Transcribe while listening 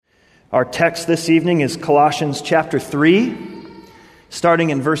Our text this evening is Colossians chapter 3, starting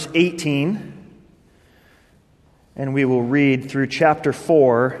in verse 18, and we will read through chapter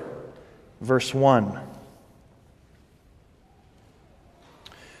 4, verse 1.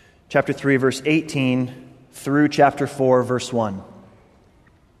 Chapter 3, verse 18, through chapter 4, verse 1.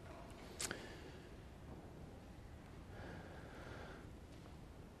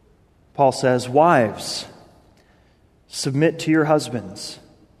 Paul says, "Wives, submit to your husbands,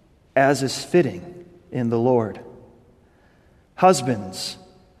 as is fitting in the Lord. Husbands,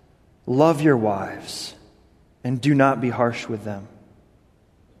 love your wives, and do not be harsh with them.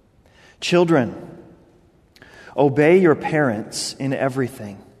 Children, obey your parents in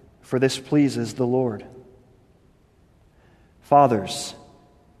everything, for this pleases the Lord. Fathers,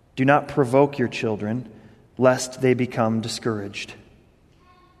 do not provoke your children, lest they become discouraged.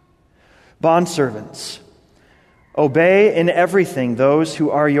 Bondservants, obey in everything those who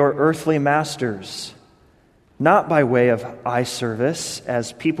are your earthly masters, not by way of eye service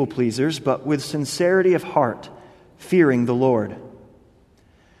as people pleasers, but with sincerity of heart, fearing the Lord.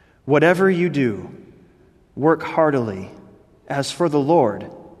 Whatever you do, work heartily, as for the Lord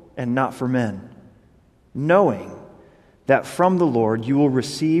and not for men, knowing that from the Lord you will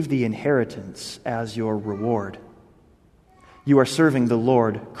receive the inheritance as your reward. You are serving the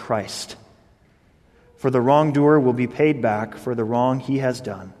Lord Christ. For the wrongdoer will be paid back for the wrong he has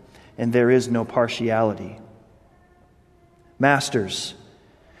done, and there is no partiality. Masters,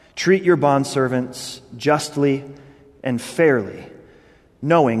 treat your bondservants justly and fairly,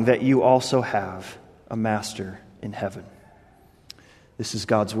 knowing that you also have a master in heaven." This is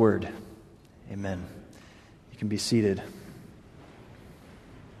God's word. Amen. You can be seated.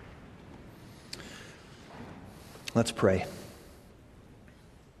 Let's pray.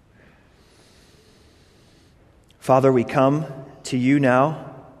 Father, we come to you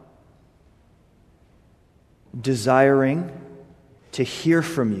now, desiring to hear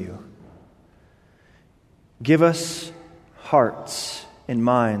from you. Give us hearts and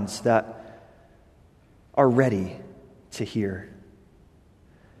minds that are ready to hear.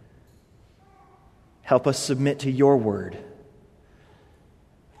 Help us submit to your word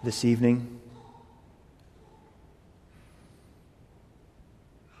this evening.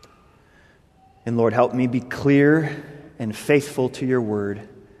 And Lord, help me be clear and faithful to your word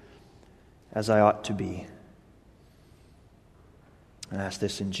as I ought to be. I ask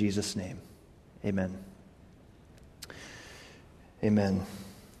this in Jesus' name. Amen. Amen.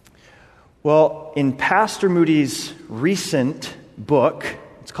 Well, in Pastor Moody's recent book,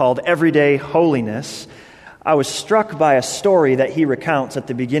 it's called Everyday Holiness, I was struck by a story that he recounts at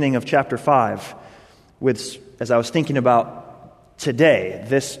the beginning of chapter 5, as I was thinking about today,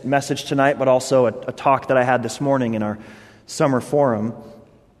 this message tonight, but also a talk that I had this morning in our summer forum.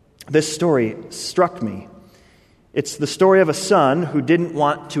 This story struck me. It's the story of a son who didn't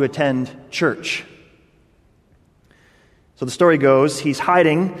want to attend church. So the story goes, he's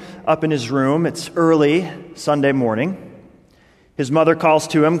hiding up in his room. It's early Sunday morning. His mother calls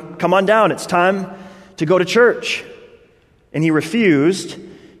to him, "Come on down, it's time to go to church." And he refused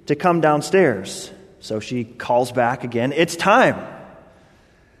to come downstairs. So she calls back again, "It's time."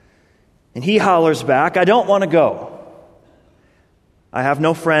 And he hollers back, "I don't want to go. I have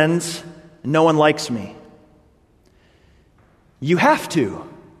no friends, and no one likes me." "You have to,"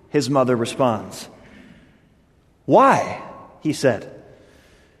 his mother responds. "Why?" he said.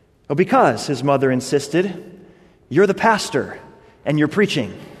 "Oh, because," his mother insisted, "you're the pastor, and you're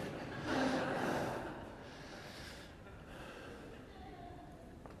preaching."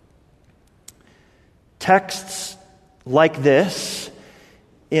 Texts like this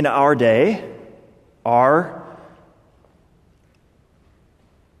in our day are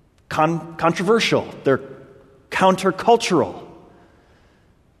controversial. They're countercultural.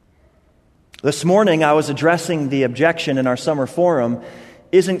 This morning I was addressing the objection in our summer forum,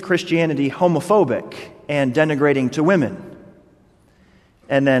 isn't Christianity homophobic and denigrating to women?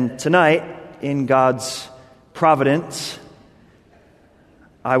 And then tonight, in God's providence,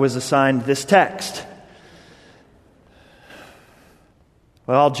 I was assigned this text.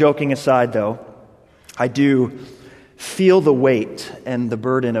 Well, all joking aside, though, I do feel the weight and the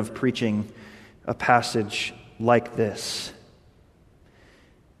burden of preaching a passage like this.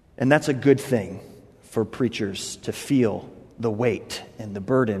 And that's a good thing for preachers, to feel the weight and the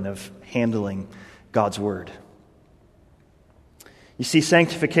burden of handling God's word. You see,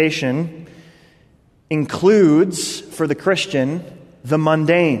 sanctification includes, for the Christian, the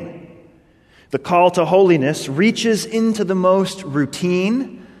mundane. The call to holiness reaches into the most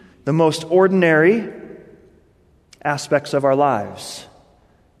routine, the most ordinary aspects of our lives.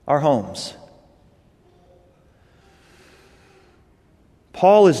 our homes.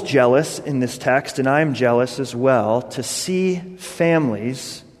 Paul is jealous in this text, and I am jealous as well, to see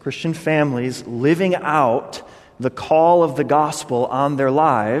families, Christian families, living out the call of the gospel on their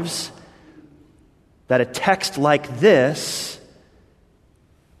lives that a text like this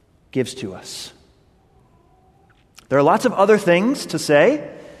gives to us. There are lots of other things to say,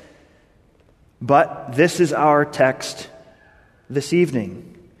 but this is our text this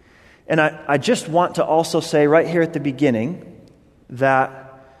evening. And I just want to also say right here at the beginning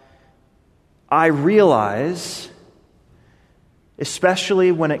that I realize,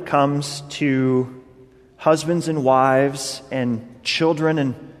 especially when it comes to husbands and wives and children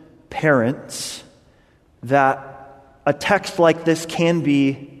and parents, that a text like this can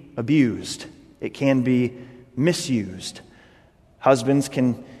be abused. It can be misused. Husbands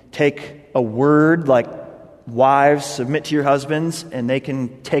can take a word like wives, submit to your husbands, and they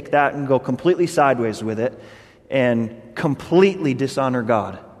can take that and go completely sideways with it and completely dishonor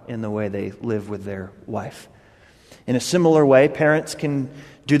God in the way they live with their wife. In a similar way, parents can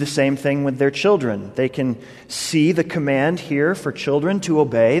do the same thing with their children. They can see the command here for children to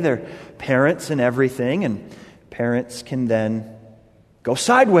obey their parents in everything, and parents can then go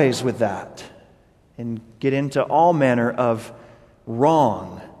sideways with that and get into all manner of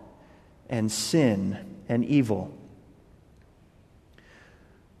wrong and sin and evil.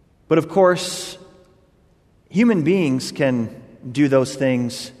 But of course, human beings can do those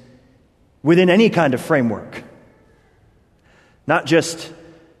things within any kind of framework, not just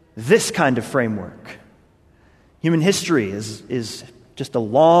this kind of framework. Human history is just a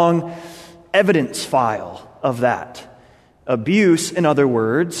long evidence file of that. Abuse, in other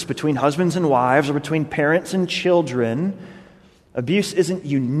words, between husbands and wives or between parents and children, abuse isn't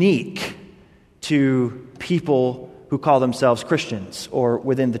unique to people who call themselves Christians or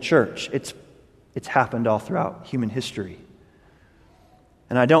within the church. It's happened all throughout human history.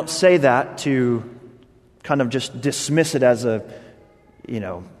 And I don't say that to kind of just dismiss it as a,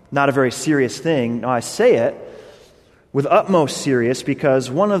 not a very serious thing. No, I say it with utmost serious because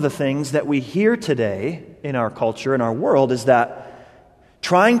one of the things that we hear today in our culture, in our world, is that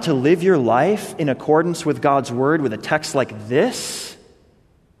trying to live your life in accordance with God's Word with a text like this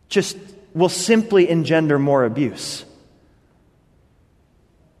just will simply engender more abuse.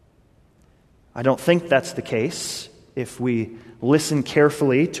 I don't think that's the case if we listen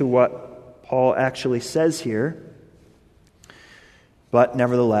carefully to what Paul actually says here. But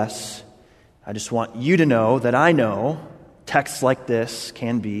nevertheless, I just want you to know that I know texts like this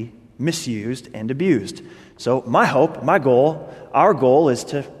can be misused and abused. So my hope, my goal, our goal is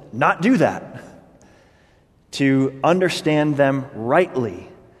to not do that, to understand them rightly,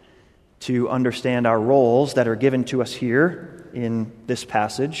 to understand our roles that are given to us here in this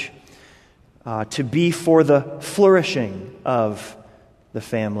passage, to be for the flourishing of the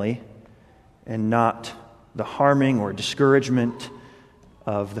family and not the harming or discouragement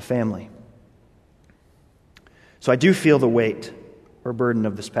of the family. So I do feel the weight or burden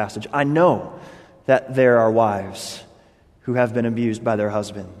of this passage. I know that there are wives who have been abused by their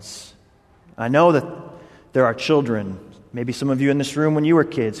husbands. I know that there are children, maybe some of you in this room when you were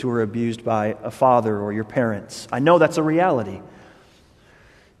kids, who were abused by a father or your parents. I know that's a reality.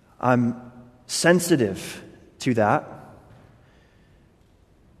 I'm sensitive to that.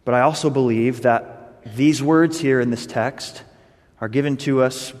 But I also believe that these words here in this text are given to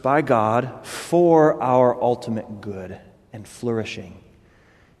us by God for our ultimate good and flourishing.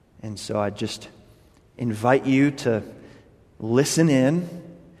 And so I just invite you to listen in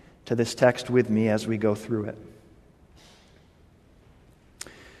to this text with me as we go through it.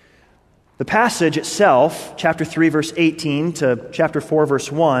 The passage itself, chapter 3, verse 18 to chapter 4,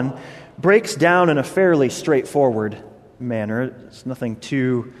 verse 1, breaks down in a fairly straightforward manner. It's nothing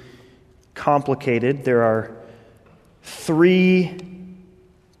too complicated. There are three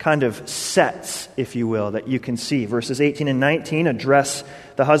kind of sets, if you will, that you can see. Verses 18 and 19 address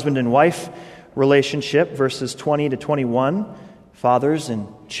the husband and wife relationship. Verses 20 to 21, fathers and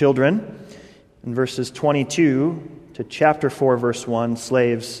children. And verses 22 to chapter 4, verse 1,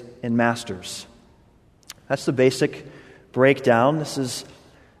 slaves and masters. That's the basic breakdown.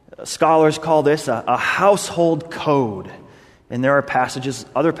 Scholars call this a household code. And there are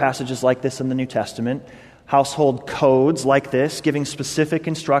other passages like this in the New Testament. Household codes like this, giving specific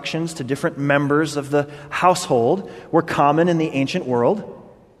instructions to different members of the household, were common in the ancient world.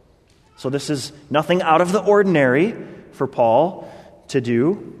 So this is nothing out of the ordinary for Paul to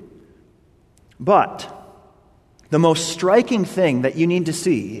do. But the most striking thing that you need to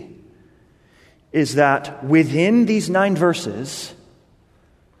see is that within these 9 verses,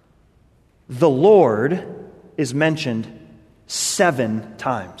 the Lord is mentioned 7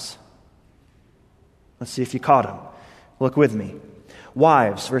 times. Let's see if you caught them. Look with me.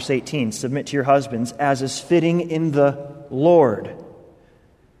 Wives, verse 18, submit to your husbands as is fitting in the Lord.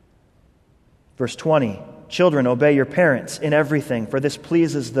 Verse 20, children, obey your parents in everything, for this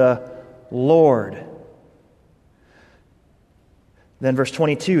pleases the Lord. Then verse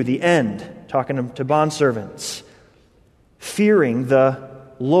 22, the end, talking to bondservants, fearing the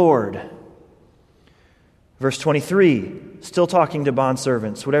Lord. Verse 23, still talking to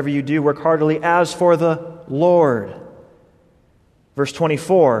bondservants, whatever you do, work heartily as for the Lord. Verse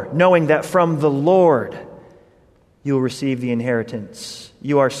 24, knowing that from the Lord you will receive the inheritance.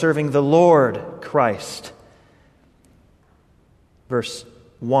 You are serving the Lord Christ. Verse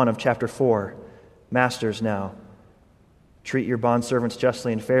 1 of chapter 4, masters now, treat your bondservants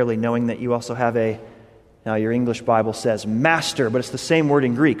justly and fairly, knowing that you also have now your English Bible says master, but it's the same word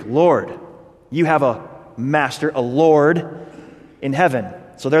in Greek, Lord. You have a master, a Lord in heaven.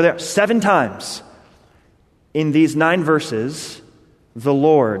 So they're there 7 times. In these 9 verses, the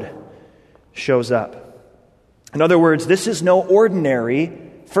Lord shows up. In other words, this is no ordinary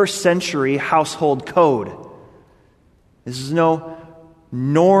first century household code. This is no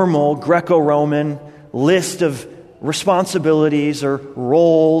normal Greco-Roman list of responsibilities or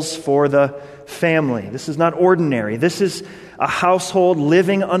roles for the family. This is not ordinary. This is a household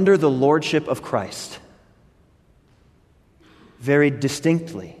living under the lordship of Christ. Very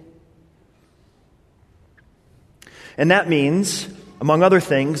distinctly. And that means, among other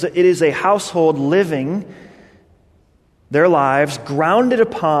things, that it is a household living their lives grounded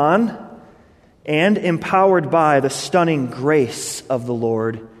upon and empowered by the stunning grace of the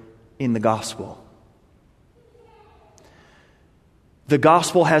Lord in the gospel. The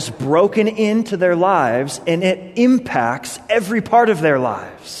gospel has broken into their lives and it impacts every part of their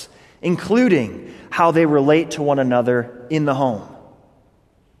lives, including how they relate to one another in the home.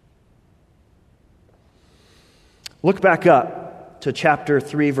 Look back up to chapter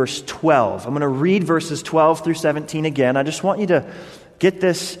 3, verse 12. I'm going to read verses 12 through 17 again. I just want you to get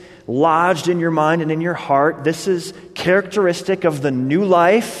this lodged in your mind and in your heart. This is characteristic of the new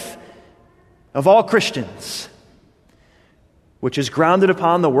life of all Christians, which is grounded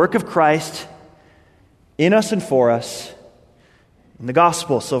upon the work of Christ in us and for us in the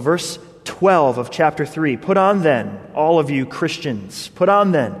gospel. So verse 12 of chapter 3, put on then, all of you Christians, put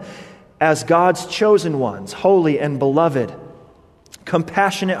on then, as God's chosen ones, holy and beloved,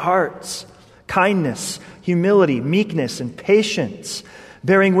 compassionate hearts, kindness, humility, meekness, and patience,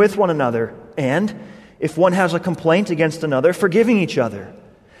 bearing with one another, and, if one has a complaint against another, forgiving each other.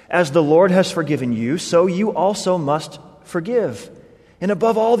 As the Lord has forgiven you, so you also must forgive. And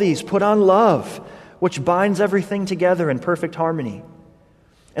above all these, put on love, which binds everything together in perfect harmony.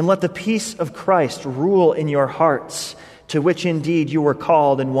 And let the peace of Christ rule in your hearts, to which indeed you were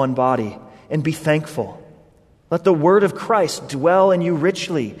called in one body, and be thankful. Let the word of Christ dwell in you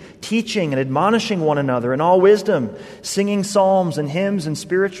richly, teaching and admonishing one another in all wisdom, singing psalms and hymns and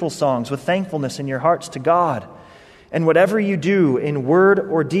spiritual songs with thankfulness in your hearts to God. And whatever you do in word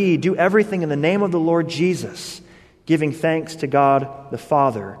or deed, do everything in the name of the Lord Jesus, giving thanks to God the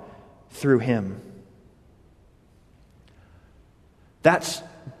Father through him. That's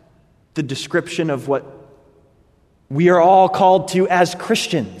the description of what we are all called to as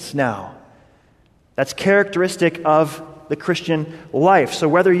Christians now. That's characteristic of the Christian life. So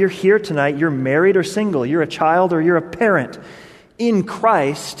whether you're here tonight, you're married or single, you're a child or you're a parent, in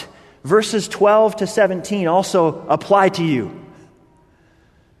Christ, verses 12 to 17 also apply to you.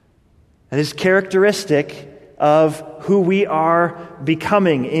 That is characteristic of who we are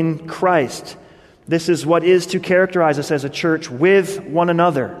becoming in Christ. This is what is to characterize us as a church with one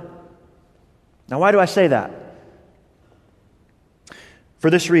another. Now, why do I say that? For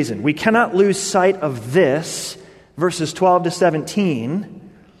this reason, we cannot lose sight of this, verses 12 to 17,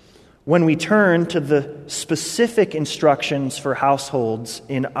 when we turn to the specific instructions for households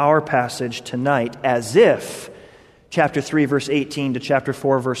in our passage tonight, as if chapter 3, verse 18 to chapter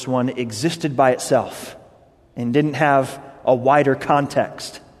 4, verse 1 existed by itself and didn't have a wider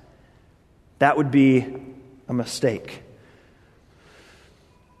context. That would be a mistake.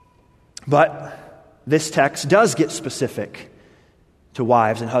 But this text does get specific to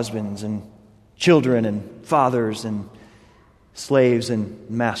wives and husbands and children and fathers and slaves and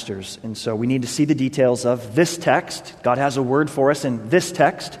masters. And so we need to see the details of this text. God has a word for us in this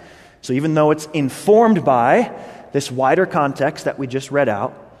text. So even though it's informed by this wider context that we just read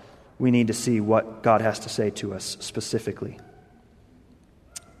out, we need to see what God has to say to us specifically.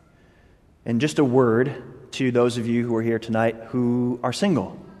 And just a word to those of you who are here tonight who are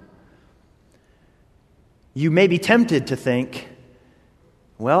single. You may be tempted to think,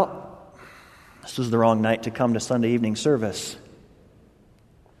 well, this was the wrong night to come to Sunday evening service.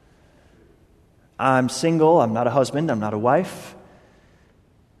 I'm single, I'm not a husband, I'm not a wife,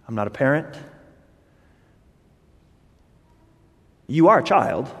 I'm not a parent. You are a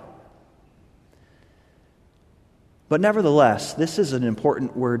child. But nevertheless, this is an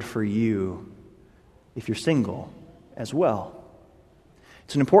important word for you if you're single as well.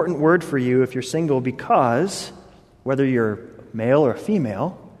 It's an important word for you if you're single because, whether you're male or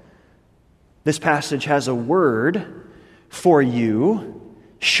female, this passage has a word for you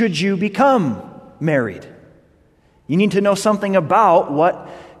should you become married. You need to know something about what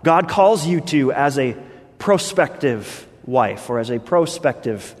God calls you to as a prospective wife or as a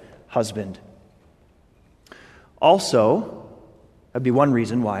prospective husband. Also, that'd be one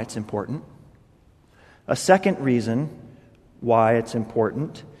reason why it's important. A second reason why it's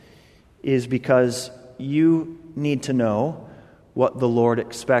important is because you need to know what the Lord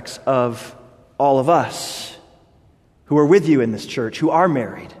expects of all of us who are with you in this church, who are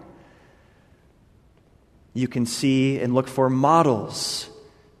married. You can see and look for models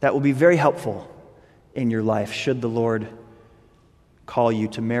that will be very helpful in your life should the Lord call you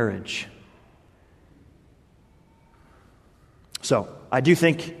to marriage. So, I do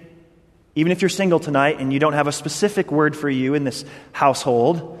think, even if you're single tonight and you don't have a specific word for you in this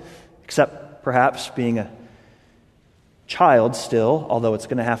household, except perhaps being a child still, although it's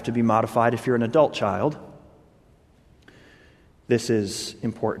going to have to be modified if you're an adult child, this is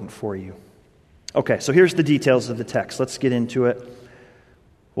important for you. Okay, so here's the details of the text. Let's get into it.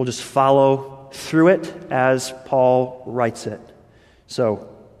 We'll just follow through it as Paul writes it.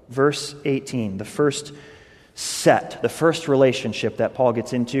 So, verse 18, the first relationship that Paul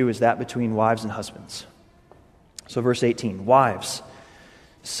gets into is that between wives and husbands. So, verse 18, wives,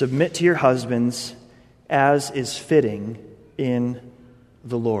 submit to your husbands as is fitting in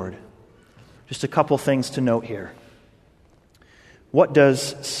the Lord. Just a couple things to note here. What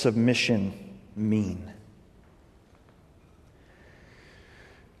does submission mean?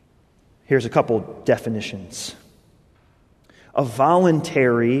 Here's a couple definitions. A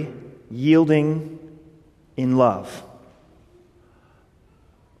voluntary yielding in love,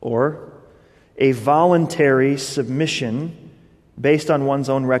 or a voluntary submission based on one's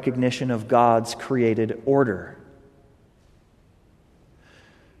own recognition of God's created order.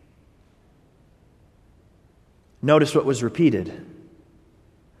 Notice what was repeated.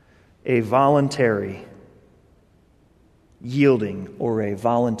 A voluntary yielding or a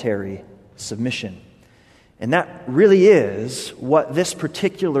voluntary submission. And that really is what this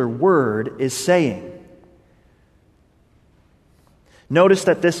particular word is saying. Notice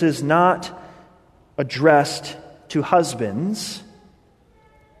that this is not addressed to husbands.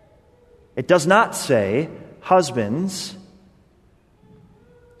 It does not say, husbands,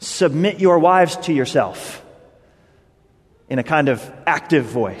 submit your wives to yourself in a kind of active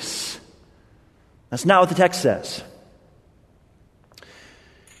voice. That's not what the text says.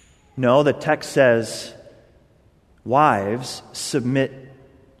 No, the text says, wives, submit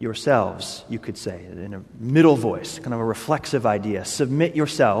yourselves, you could say, in a middle voice, kind of a reflexive idea. Submit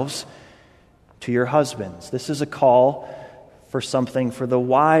yourselves to your husbands. This is a call for something for the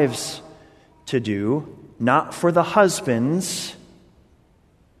wives to do, not for the husbands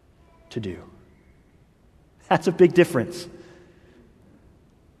to do. That's a big difference.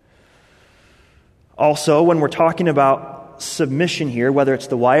 Also, when we're talking about submission here, whether it's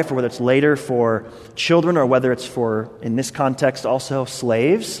the wife or whether it's later for children or whether it's for, in this context, also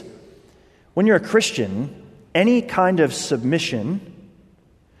slaves, when you're a Christian, any kind of submission,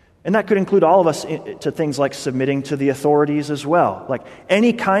 and that could include all of us to things like submitting to the authorities as well, like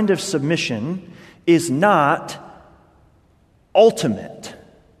any kind of submission is not ultimate.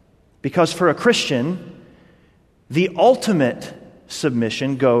 Because for a Christian, the ultimate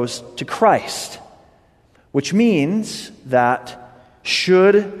submission goes to Christ. Which means that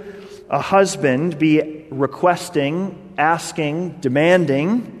should a husband be requesting, asking,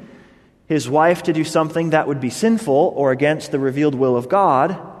 demanding his wife to do something that would be sinful or against the revealed will of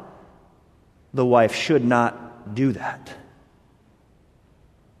God, the wife should not do that.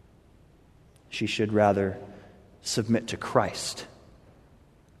 She should rather submit to Christ.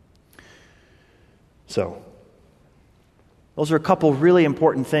 So, those are a couple really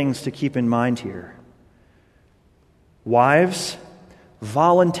important things to keep in mind here. Wives,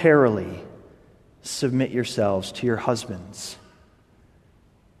 voluntarily submit yourselves to your husbands.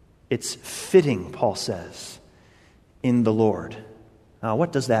 It's fitting, Paul says, in the Lord. Now,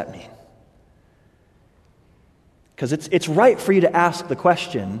 what does that mean? Because it's right for you to ask the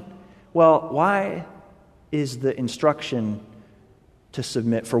question, well, why is the instruction to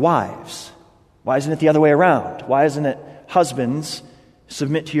submit for wives? Why isn't it the other way around? Why isn't it husbands,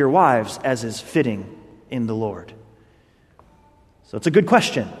 submit to your wives as is fitting in the Lord? So it's a good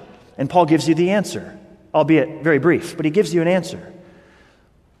question, and Paul gives you the answer, albeit very brief, but he gives you an answer.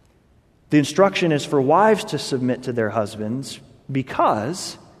 The instruction is for wives to submit to their husbands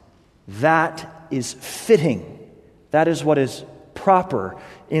because that is fitting. That is what is proper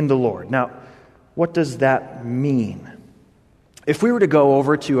in the Lord. Now, what does that mean? If we were to go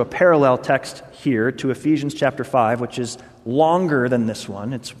over to a parallel text here to Ephesians chapter 5, which is longer than this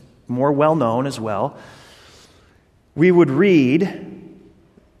one, it's more well-known as well, we would read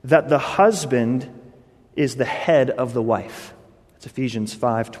that the husband is the head of the wife. It's Ephesians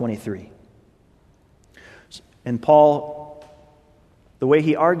 5:23. And Paul, the way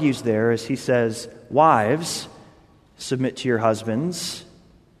he argues there is he says, wives, submit to your husbands,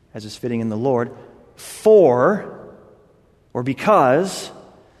 as is fitting in the Lord, for, or because,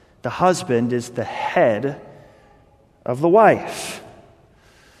 the husband is the head of the wife.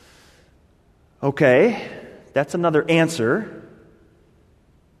 Okay, that's another answer.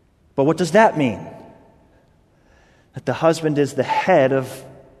 But what does that mean? That the husband is the head of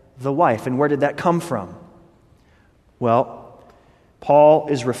the wife. And where did that come from? Well, Paul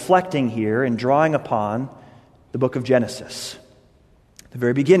is reflecting here and drawing upon the book of Genesis, the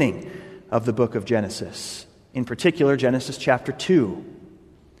very beginning of the book of Genesis. In particular, Genesis chapter 2,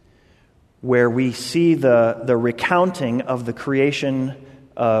 where we see the recounting of the creation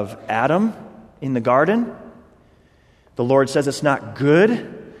of Adam in the garden. The Lord says it's not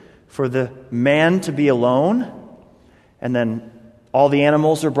good for the man to be alone. And then all the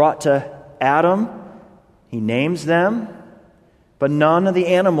animals are brought to Adam. He names them, but none of the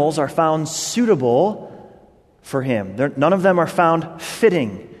animals are found suitable for him. None of them are found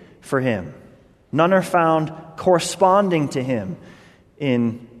fitting for him. None are found corresponding to him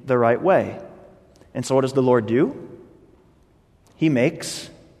in the right way. And so what does the Lord do? He makes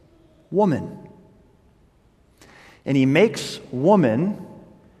woman. And he makes woman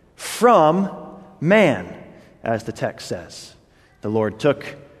from man, as the text says. The Lord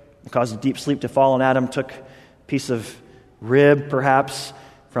caused a deep sleep to fall on Adam, took a piece of rib, perhaps,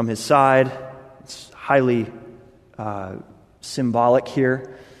 from his side. It's highly symbolic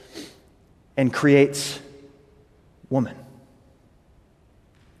here. And creates woman.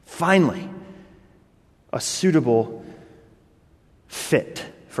 Finally, a suitable fit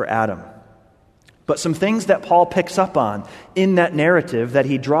for Adam. But some things that Paul picks up on in that narrative that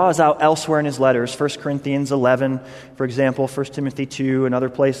he draws out elsewhere in his letters, 1 Corinthians 11, for example, 1 Timothy 2, and other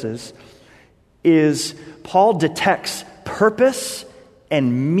places, is Paul detects purpose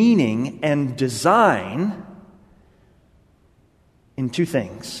and meaning and design in two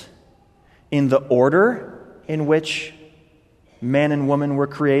things. In the order in which man and woman were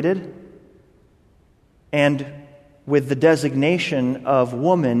created, and with the designation of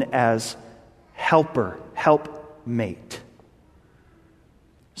woman as helper, helpmate.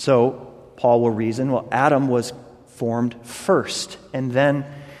 So, Paul will reason, well, Adam was formed first, and then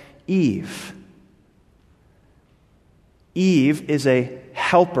Eve. Eve is a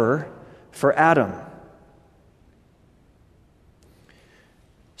helper for Adam.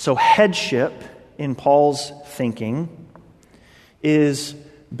 So headship, in Paul's thinking, is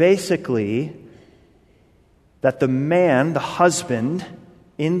basically that the man, the husband,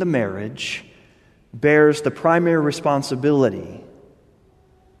 in the marriage, bears the primary responsibility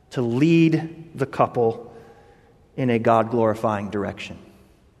to lead the couple in a God-glorifying direction.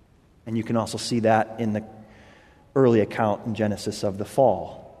 And you can also see that in the early account in Genesis of the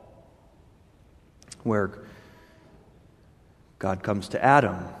fall, where God comes to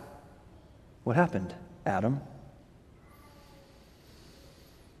Adam. What happened, Adam?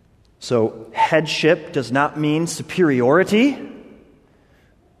 So, headship does not mean superiority.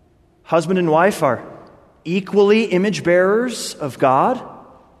 Husband and wife are equally image bearers of God,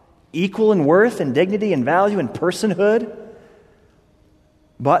 equal in worth and dignity and value and personhood.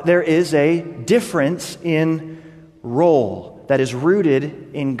 But there is a difference in role that is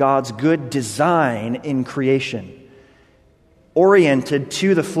rooted in God's good design in creation, oriented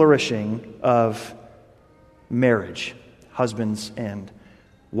to the flourishing of marriage, husbands and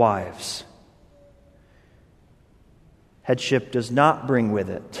wives. Headship does not bring with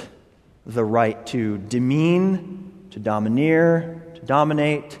it the right to demean, to domineer, to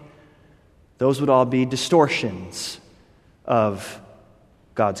dominate. Those would all be distortions of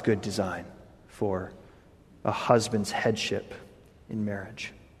God's good design for a husband's headship in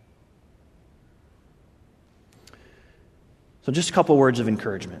marriage. So just a couple words of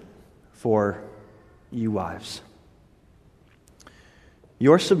encouragement for you wives.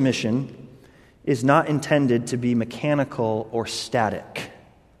 Your submission is not intended to be mechanical or static.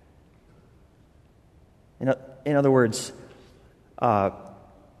 In other words,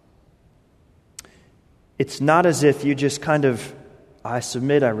 it's not as if you just kind of, I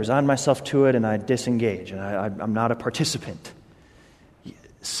submit, I resign myself to it, and I disengage, and I'm not a participant.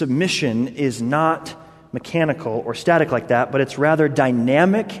 Submission is not mechanical or static like that, but it's rather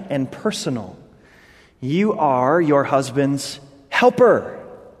dynamic and personal. You are your husband's helper.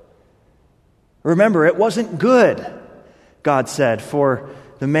 Remember, it wasn't good, God said, for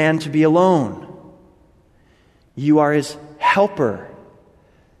the man to be alone. You are his helper.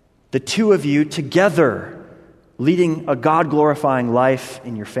 The two of you together, leading a God-glorifying life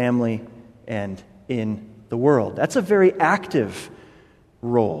in your family and in the world. That's a very active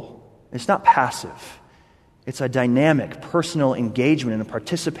role. It's not passive. It's a dynamic, personal engagement and a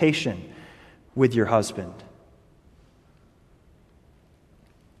participation with your husband.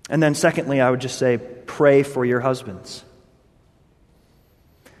 And then secondly, I would just say, pray for your husbands.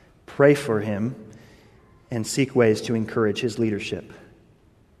 Pray for him and seek ways to encourage his leadership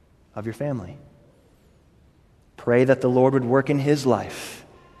of your family. Pray that the Lord would work in his life,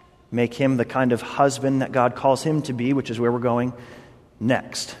 make him the kind of husband that God calls him to be, which is where we're going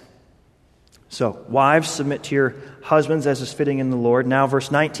next. So, wives, submit to your husbands as is fitting in the Lord. Now,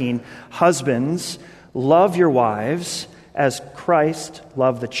 verse 19, husbands, love your wives as Christ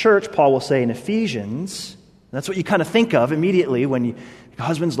loved the church, Paul will say in Ephesians. That's what you kind of think of immediately when you,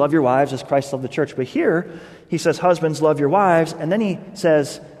 husbands, love your wives as Christ loved the church. But here, he says, husbands, love your wives, and then he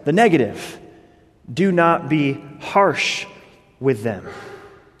says the negative. Do not be harsh with them.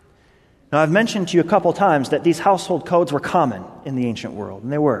 Now, I've mentioned to you a couple times that these household codes were common in the ancient world,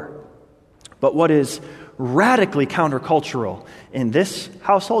 and they were. But what is radically countercultural in this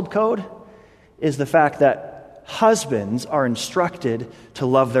household code is the fact that husbands are instructed to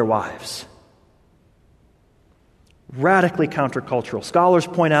love their wives. Radically countercultural. Scholars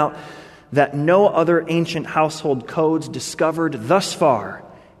point out that no other ancient household codes discovered thus far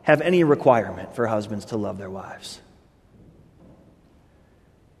have any requirement for husbands to love their wives.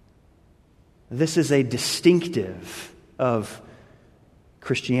 This is a distinctive of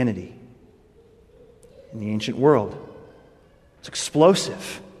Christianity in the ancient world. It's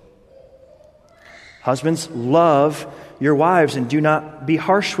explosive. Husbands, love your wives and do not be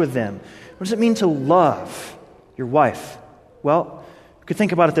harsh with them. What does it mean to love your wife? Well, you could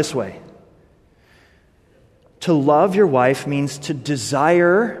think about it this way. To love your wife means to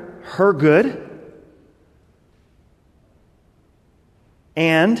desire her good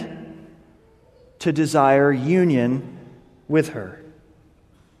and to desire union with her.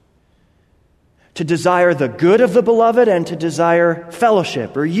 To desire the good of the beloved and to desire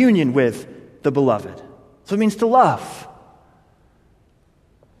fellowship or union with the beloved. So it means to love.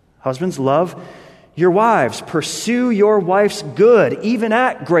 Husbands, love your wives. Pursue your wife's good, even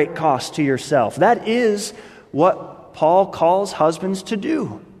at great cost to yourself. That is what Paul calls husbands to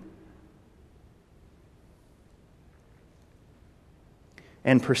do.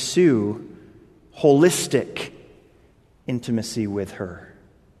 And pursue holistic intimacy with her.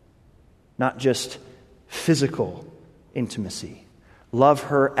 Not just physical intimacy. Love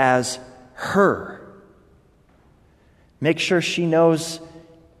her as her. Make sure she knows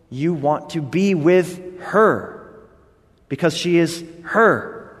you want to be with her because she is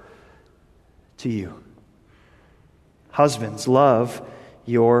her to you. Husbands, love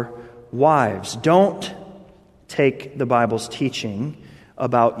your wives. Don't take the Bible's teaching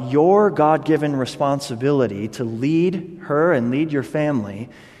about your God-given responsibility to lead her and lead your family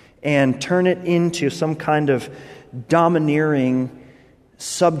and turn it into some kind of domineering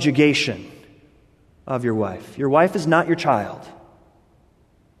subjugation of your wife. Your wife is not your child.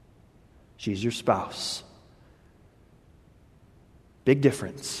 She's your spouse. Big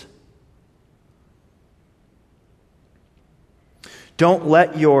difference. Don't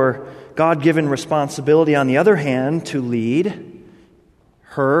let your God-given responsibility, on the other hand, to lead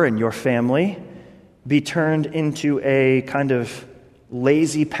her and your family be turned into a kind of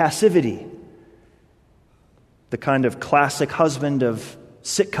lazy passivity. The kind of classic husband of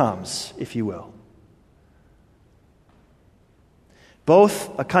sitcoms, if you will.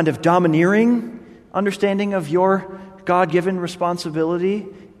 Both a kind of domineering understanding of your God-given responsibility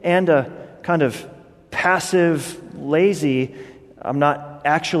and a kind of passive, lazy, I'm not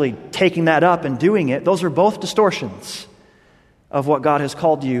actually taking that up and doing it. Those are both distortions of what God has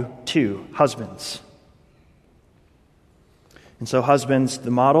called you to, husbands. And so, husbands,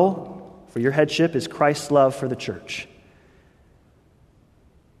 the model for your headship is Christ's love for the church.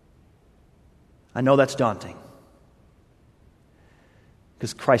 I know that's daunting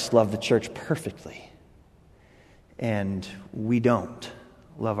because Christ loved the church perfectly, and we don't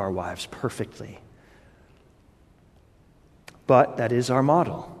love our wives perfectly. But that is our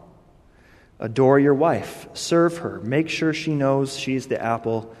model. Adore your wife. Serve her. Make sure she knows she's the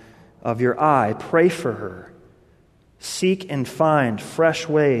apple of your eye. Pray for her. Seek and find fresh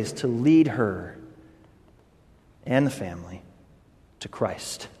ways to lead her and the family to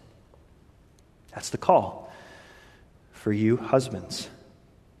Christ. That's the call for you husbands.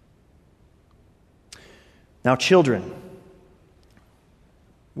 Now, children.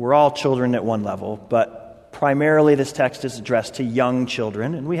 We're all children at one level, but primarily this text is addressed to young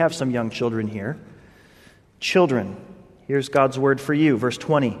children, and we have some young children here. Children, here's God's word for you. Verse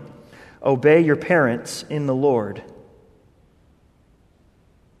 20. Obey your parents in the Lord.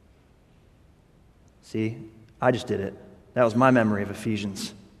 See, I just did it. That was my memory of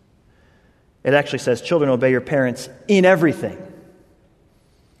Ephesians. It actually says, children, obey your parents in everything,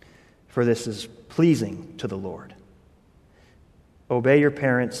 for this is pleasing to the Lord. Obey your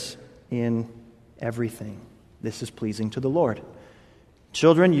parents in everything. This is pleasing to the Lord.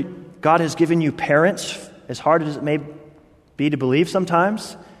 Children, God has given you parents, as hard as it may be to believe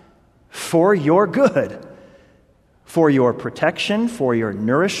sometimes, for your good, for your protection, for your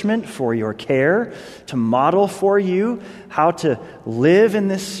nourishment, for your care, to model for you how to live in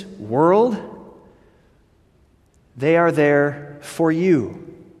this world. They are there for you.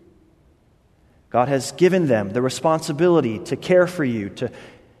 God has given them the responsibility to care for you, to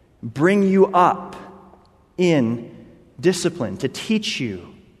bring you up in discipline, to teach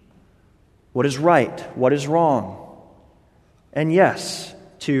you what is right, what is wrong, and yes,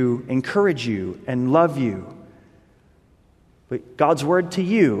 to encourage you and love you. But God's word to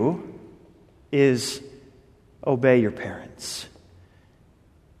you is obey your parents.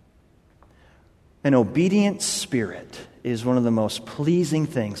 An obedient spirit is one of the most pleasing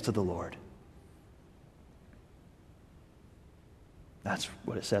things to the Lord. That's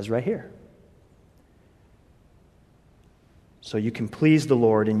what it says right here. So you can please the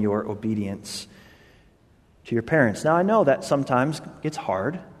Lord in your obedience to your parents. Now, I know that sometimes gets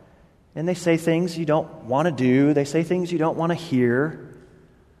hard, and they say things you don't want to do. They say things you don't want to hear.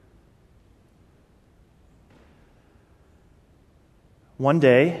 One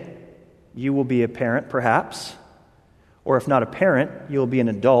day, you will be a parent, perhaps, or if not a parent, you'll be an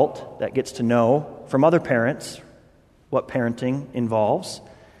adult that gets to know from other parents what parenting involves,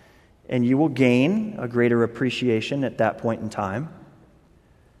 and you will gain a greater appreciation at that point in time.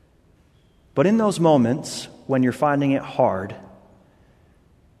 But in those moments when you're finding it hard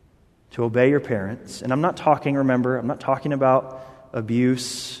to obey your parents, and I'm not talking about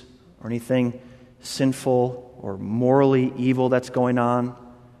abuse or anything sinful or morally evil that's going on.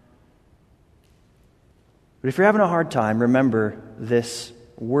 But if you're having a hard time, remember this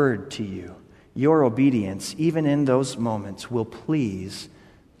word to you. Your obedience, even in those moments, will please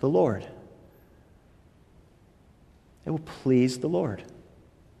the Lord. It will please the Lord.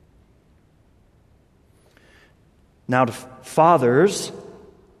 Now to fathers,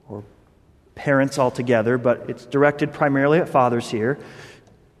 or parents altogether, but it's directed primarily at fathers here.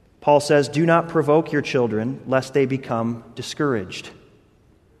 Paul says, do not provoke your children, lest they become discouraged.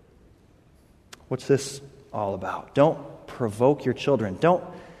 What's this all about? Don't provoke your children.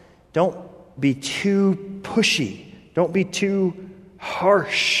 Don't be too pushy. Don't be too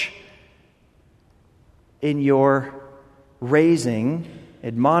harsh in your raising,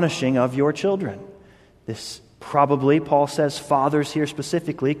 admonishing of your children. This probably, Paul says fathers here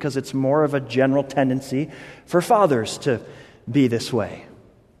specifically, because it's more of a general tendency for fathers to be this way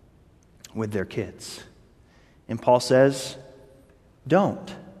with their kids. And Paul says,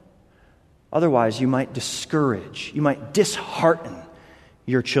 don't. Otherwise, you might discourage, you might dishearten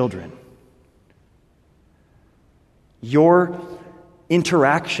your children. Your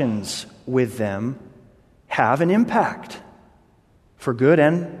interactions with them have an impact, for good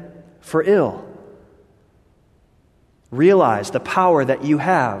and for ill. Realize the power that you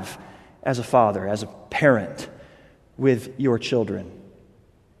have as a father, as a parent, with your children.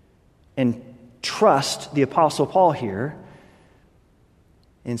 And trust the Apostle Paul here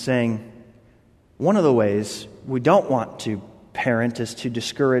in saying, one of the ways we don't want to parent is to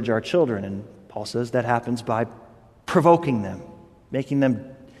discourage our children. And Paul says that happens by provoking them, making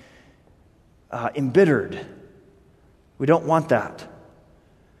them embittered. We don't want that.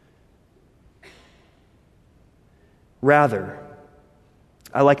 Rather,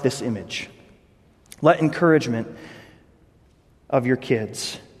 I like this image. Let encouragement of your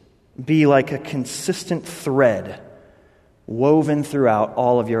kids be like a consistent thread woven throughout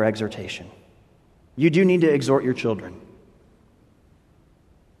all of your exhortation. You do need to exhort your children.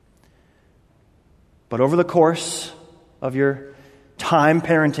 But over the course of your time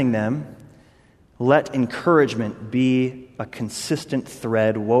parenting them, let encouragement be a consistent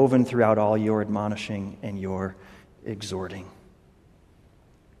thread woven throughout all your admonishing and your exhorting.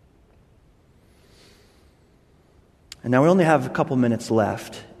 And now we only have a couple minutes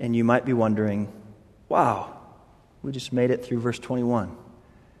left, and you might be wondering, wow, we just made it through verse 21.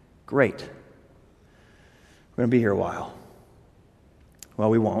 Great. We're going to be here a while. Well,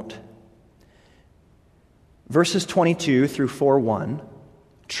 we won't. Verses 22 through 4:1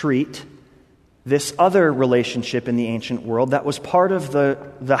 treat this other relationship in the ancient world that was part of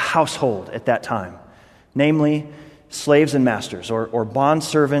the household at that time, namely slaves and masters, or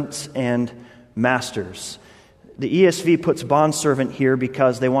bondservants and masters. The ESV puts bondservant here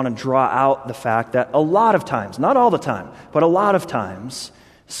because they want to draw out the fact that a lot of times, not all the time, but a lot of times,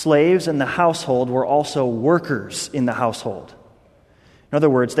 slaves in the household were also workers in the household. In other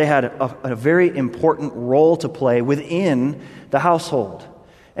words, they had a very important role to play within the household.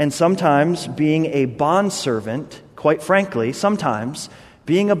 And sometimes being a bondservant, quite frankly, sometimes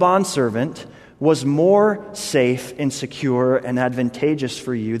being a bondservant was more safe and secure and advantageous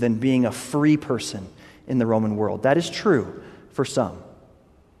for you than being a free person in the Roman world. That is true for some.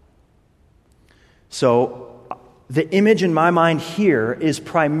 So the image in my mind here is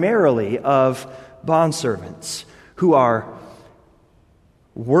primarily of bondservants who are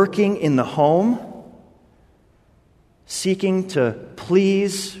working in the home, seeking to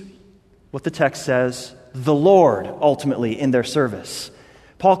please, what the text says, the Lord ultimately in their service.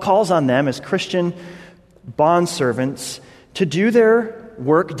 Paul calls on them as Christian bondservants to do their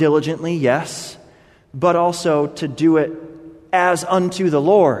work diligently, yes, but also to do it as unto the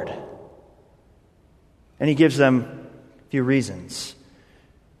Lord. And he gives them a few reasons.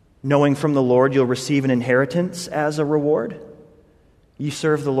 Knowing from the Lord you'll receive an inheritance as a reward. You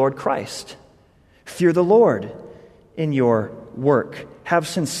serve the Lord Christ. Fear the Lord in your work. Have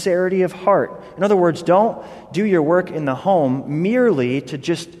sincerity of heart. In other words, don't do your work in the home merely to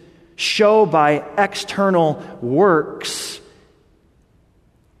just show by external works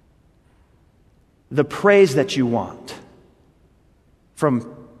the praise that you want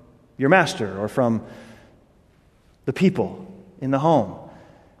from your master or from the people in the home.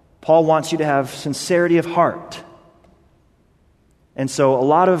 Paul wants you to have sincerity of heart. And so a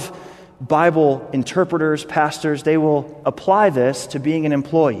lot of Bible interpreters, pastors, they will apply this to being an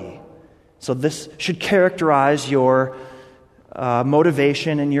employee. So this should characterize your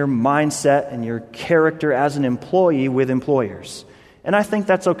motivation and your mindset and your character as an employee with employers. And I think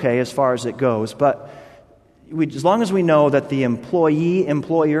that's okay as far as it goes, but as long as we know that the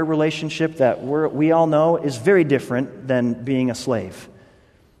employee-employer relationship that we all know is very different than being a slave.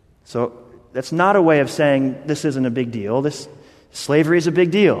 So that's not a way of saying this isn't a big deal. Slavery is a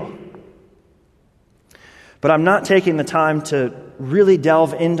big deal. But I'm not taking the time to really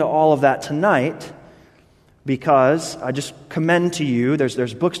delve into all of that tonight because I just commend to you,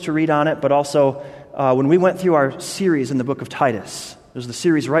 there's books to read on it, but also when we went through our series in the book of Titus, it was the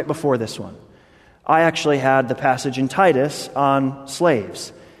series right before this one, I actually had the passage in Titus on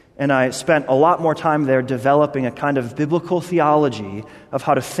slaves. And I spent a lot more time there developing a kind of biblical theology of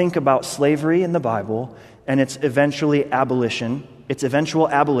how to think about slavery in the Bible and its eventual abolition,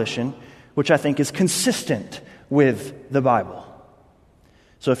 which I think is consistent with the Bible.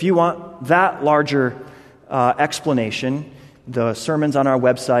 So if you want that larger explanation, the sermon's on our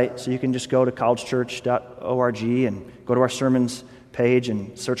website, so you can just go to collegechurch.org and go to our sermons page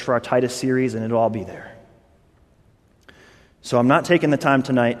and search for our Titus series, and it'll all be there. So I'm not taking the time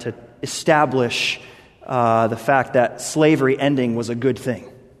tonight to establish the fact that slavery ending was a good thing.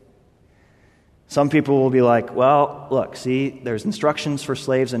 Some people will be like, well, look, see, there's instructions for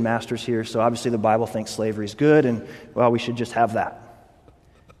slaves and masters here, so obviously the Bible thinks slavery is good, and, well, we should just have that.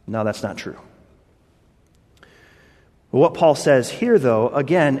 No, that's not true. What Paul says here, though,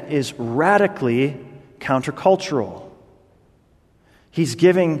 again, is radically countercultural. He's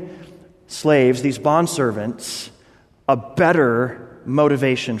giving slaves, these bondservants, a better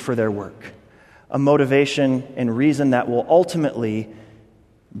motivation for their work, a motivation and reason that will ultimately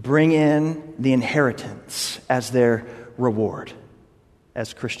bring in the inheritance as their reward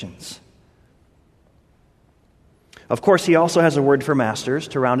as Christians. Of course, he also has a word for masters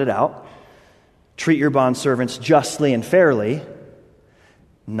to round it out. Treat your bondservants justly and fairly.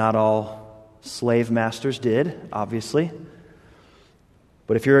 Not all slave masters did, obviously.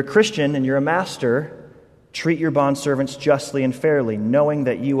 But if you're a Christian and you're a master, treat your bondservants justly and fairly, knowing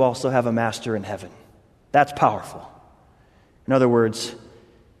that you also have a master in heaven. That's powerful. In other words,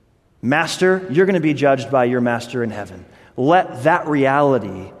 Master, you're going to be judged by your master in heaven. Let that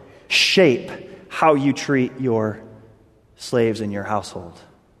reality shape how you treat your slaves in your household.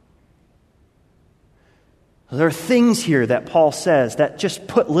 There are things here that Paul says that just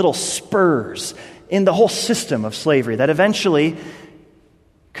put little spurs in the whole system of slavery that eventually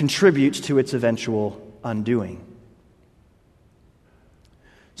contributes to its eventual undoing.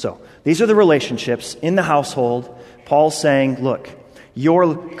 So, these are the relationships in the household. Paul's saying, look,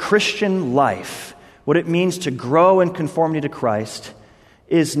 your Christian life, what it means to grow in conformity to Christ,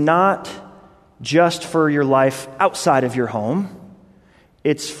 is not just for your life outside of your home.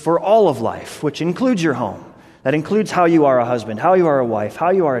 It's for all of life, which includes your home. That includes how you are a husband, how you are a wife,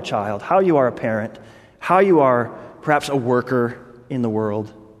 how you are a child, how you are a parent, how you are perhaps a worker in the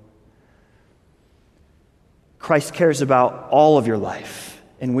world. Christ cares about all of your life,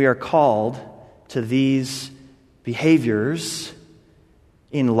 and we are called to these behaviors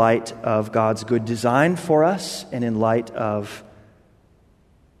in light of God's good design for us and in light of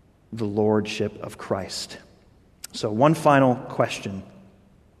the lordship of Christ. So, one final question.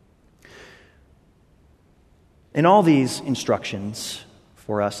 In all these instructions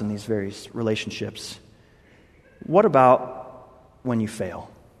for us in these various relationships, what about when you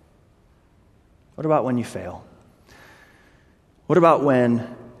fail? What about when you fail? What about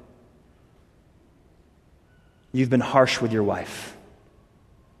when you've been harsh with your wife?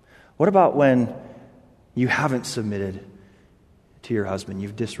 What about when you haven't submitted to your husband?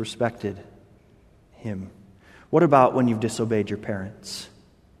 You've disrespected him. What about when you've disobeyed your parents?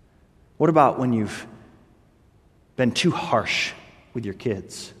 What about when you've been too harsh with your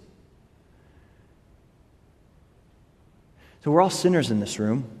kids? So we're all sinners in this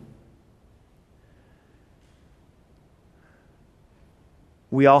room.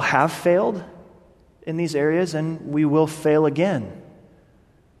 We all have failed in these areas, and we will fail again.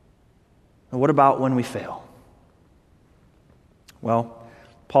 And what about when we fail? Well,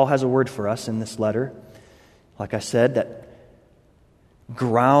 Paul has a word for us in this letter, like I said, that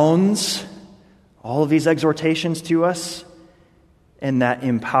grounds all of these exhortations to us, and that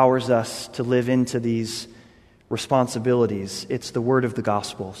empowers us to live into these responsibilities. It's the word of the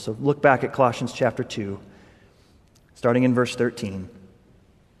gospel. So look back at Colossians chapter 2, starting in verse 13.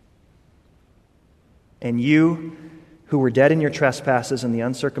 And you, who were dead in your trespasses and the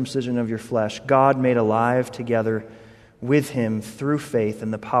uncircumcision of your flesh, God made alive together with him through faith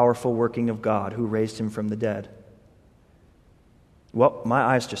in the powerful working of God who raised him from the dead. Well, my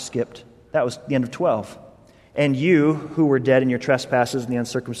eyes just skipped. That was the end of 12. And you, who were dead in your trespasses and the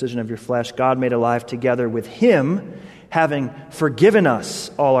uncircumcision of your flesh, God made alive together with him, having forgiven us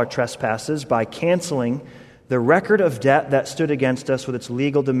all our trespasses by canceling the record of debt that stood against us with its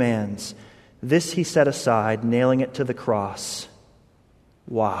legal demands. This he set aside, nailing it to the cross.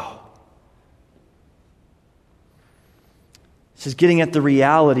 Wow. This is getting at the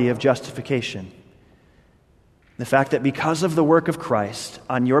reality of justification. The fact that because of the work of Christ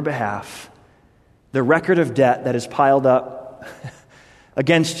on your behalf, the record of debt that is piled up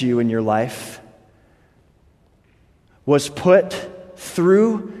against you in your life was put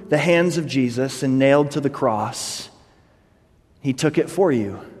through the hands of Jesus and nailed to the cross. He took it for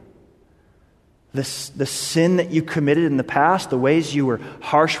you. The sin that you committed in the past, the ways you were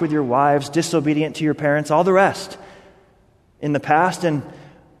harsh with your wives, disobedient to your parents, all the rest in the past, and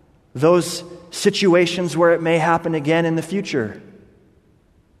those situations where it may happen again in the future.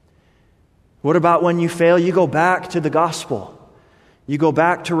 What about when you fail? You go back to the gospel. You go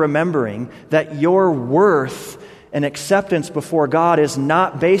back to remembering that your worth and acceptance before God is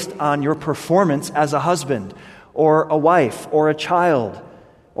not based on your performance as a husband or a wife or a child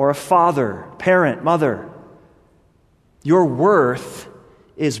or a father, parent, mother. Your worth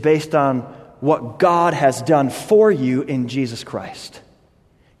is based on what God has done for you in Jesus Christ.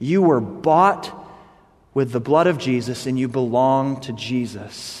 You were bought with the blood of Jesus, and you belong to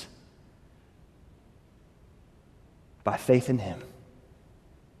Jesus by faith in him.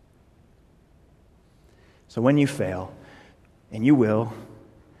 So when you fail, and you will,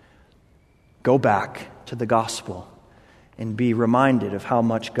 go back to the gospel and be reminded of how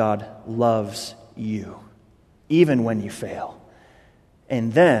much God loves you, even when you fail.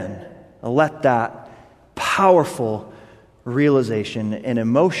 And then let that powerful realization and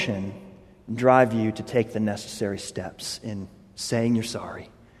emotion drive you to take the necessary steps in saying you're sorry,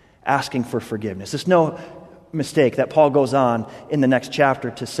 asking for forgiveness. It's no mistake that Paul goes on in the next chapter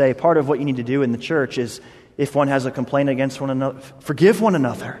to say part of what you need to do in the church is, if one has a complaint against one another, forgive one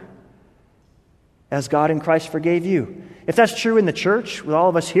another as God in Christ forgave you. If that's true in the church with all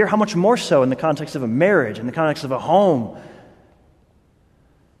of us here, how much more so in the context of a marriage, in the context of a home?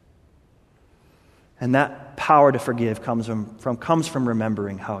 And that power to forgive comes from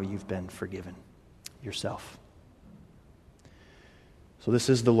remembering how you've been forgiven yourself. So this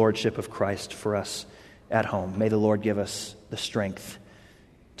is the lordship of Christ for us at home. May the Lord give us the strength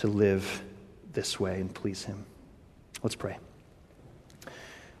to live this way and please Him. Let's pray.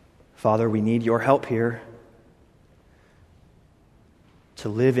 Father, we need your help here to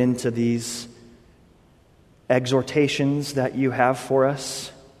live into these exhortations that you have for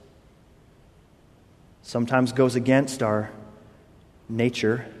us. Sometimes goes against our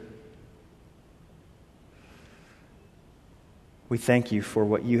nature. We thank you for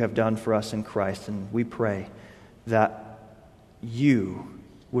what you have done for us in Christ, and we pray that you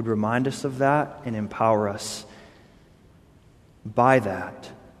would remind us of that and empower us by that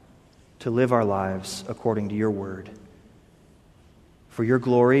to live our lives according to your word, for your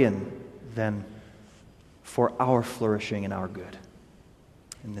glory and then for our flourishing and our good.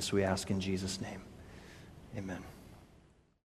 And this we ask in Jesus' name. Amen.